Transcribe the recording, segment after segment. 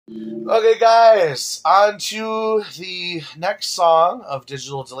Okay, guys, on to the next song of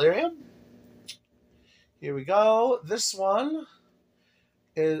Digital Delirium. Here we go. This one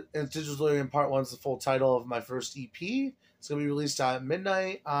is Digital Delirium Part 1 is the full title of my first EP. It's going to be released at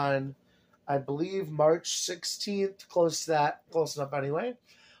midnight on, I believe, March 16th. Close to that. Close enough anyway.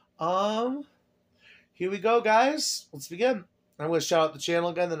 Here we go, guys. Let's begin. I'm going to shout out the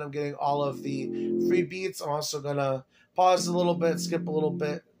channel again, then I'm getting all of the free beats. I'm also going to pause a little bit, skip a little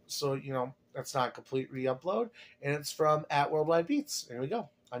bit, so, you know, that's not a complete re-upload. And it's from @Worldwide Beats. Here we go,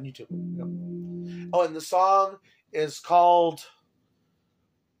 on YouTube. Oh, and the song is called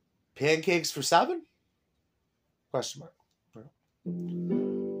Pancakes for 7? Question mark.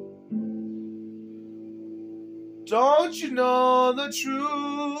 Don't you know the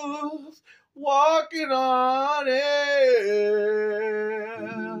truth? Walking on air.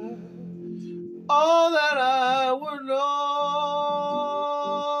 All that I would know.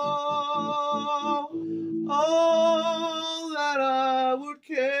 All that I would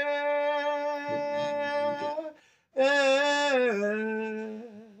care.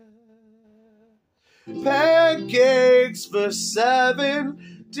 Pancakes for 7.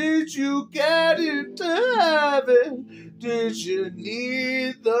 Did you get into heaven? Did you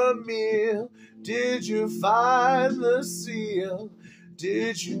need the meal? Did you find the seal?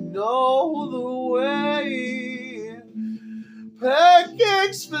 Did you know the way?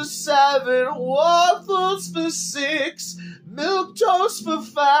 Pancakes for 7, waffles for 6, milk toast for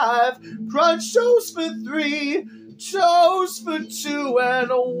 5, crunch toast for 3, toast for 2,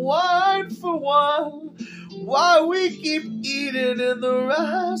 and a wine for 1. Why we keep eating in the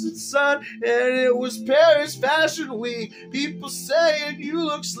rising sun, and it was Paris Fashion Week. People saying you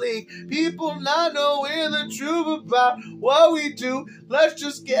look sleek, people not knowing the truth about what we do. Let's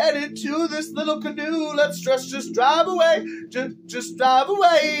just get into this little canoe. Let's just drive away, just drive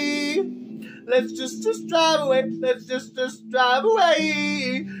away. Let's just drive away. Let's just drive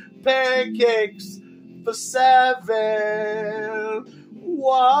away. Pancakes for 7.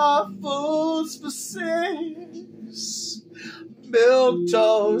 Waffles for 6, milk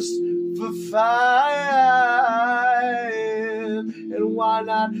toast for 5, and why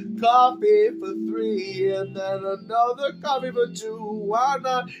not coffee for 3, and then another coffee for 2? Why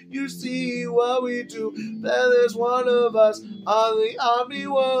not? You see what we do. Then there's one of us on the Omni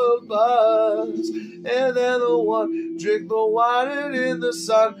World bus, and then the one drink the wine, and in the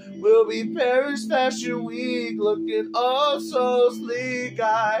sun will be Paris Fashion Week, looking oh so sleek.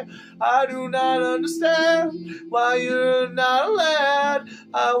 I do not understand why you're not a lad.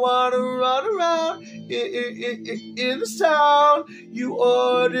 I want to run around in this town. You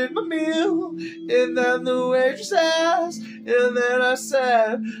ordered my meal, and then the waitress asked, and then I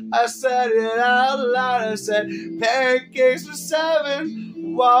said it out loud. I said, pancakes for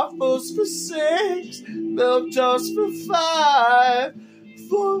 7, waffles for 6, milk toast for 5,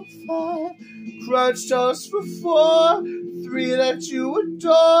 crunch toast for 4, 3 that you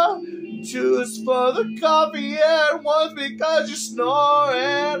adore, 2 is for the coffee, and 1's because you're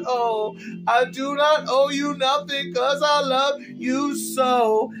snoring. Oh, I do not owe you nothing, 'cause I love you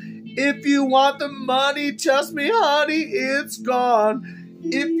so. If you want the money, trust me, honey, it's gone.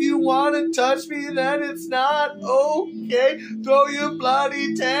 If you want to touch me, then it's not okay. Throw your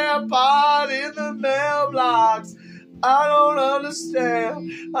bloody tampon in the mailbox. I don't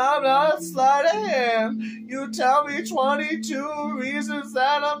understand. I'm not sleight of hand. You tell me 22 reasons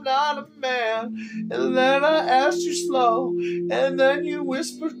that I'm not a man. And then I asked you slow, and then you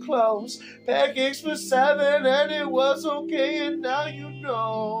whispered close. Pancakes for 7, and it was okay, and now you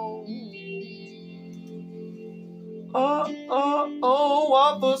know.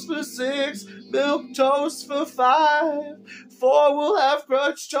 Waffles for 6, milk toast for 5, 4 will have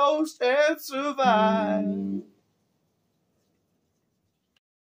crunch toast and survive.